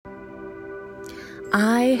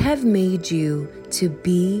I have made you to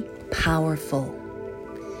be powerful.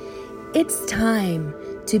 It's time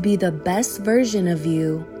to be the best version of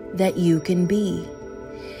you that you can be.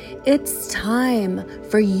 It's time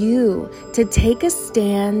for you to take a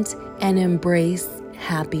stand and embrace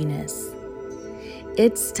happiness.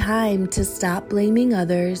 It's time to stop blaming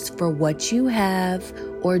others for what you have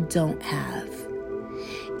or don't have.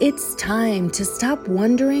 It's time to stop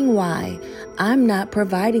wondering why I'm not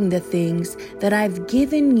providing the things that I've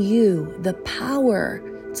given you the power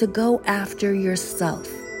to go after yourself.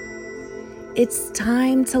 It's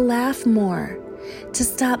time to laugh more, to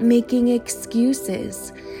stop making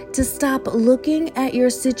excuses, to stop looking at your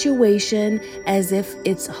situation as if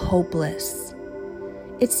it's hopeless.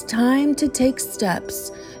 It's time to take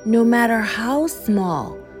steps, no matter how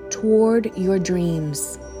small, toward your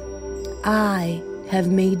dreams. I have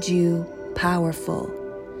made you powerful.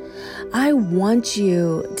 I want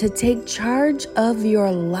you to take charge of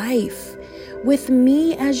your life with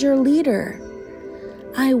me as your leader.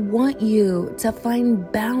 I want you to find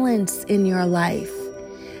balance in your life,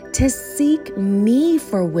 to seek me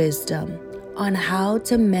for wisdom on how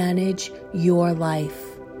to manage your life.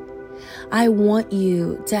 I want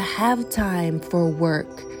you to have time for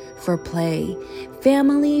work, for play,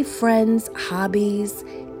 family, friends, hobbies,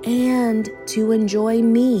 and to enjoy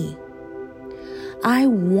me. I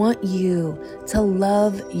want you to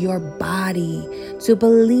love your body, to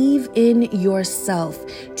believe in yourself,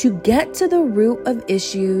 to get to the root of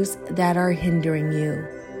issues that are hindering you.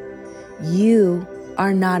 You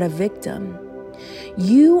are not a victim.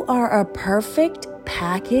 You are a perfect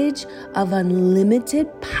package of unlimited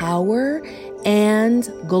power and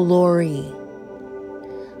glory.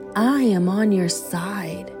 I am on your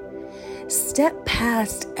side. Step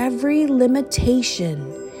past every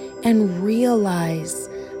limitation and realize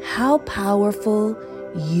how powerful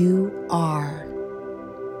you are.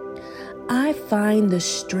 I find the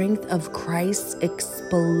strength of Christ's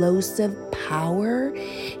explosive power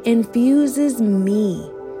infuses me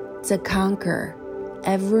to conquer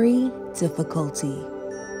every difficulty.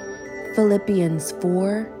 Philippians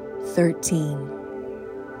 4:13.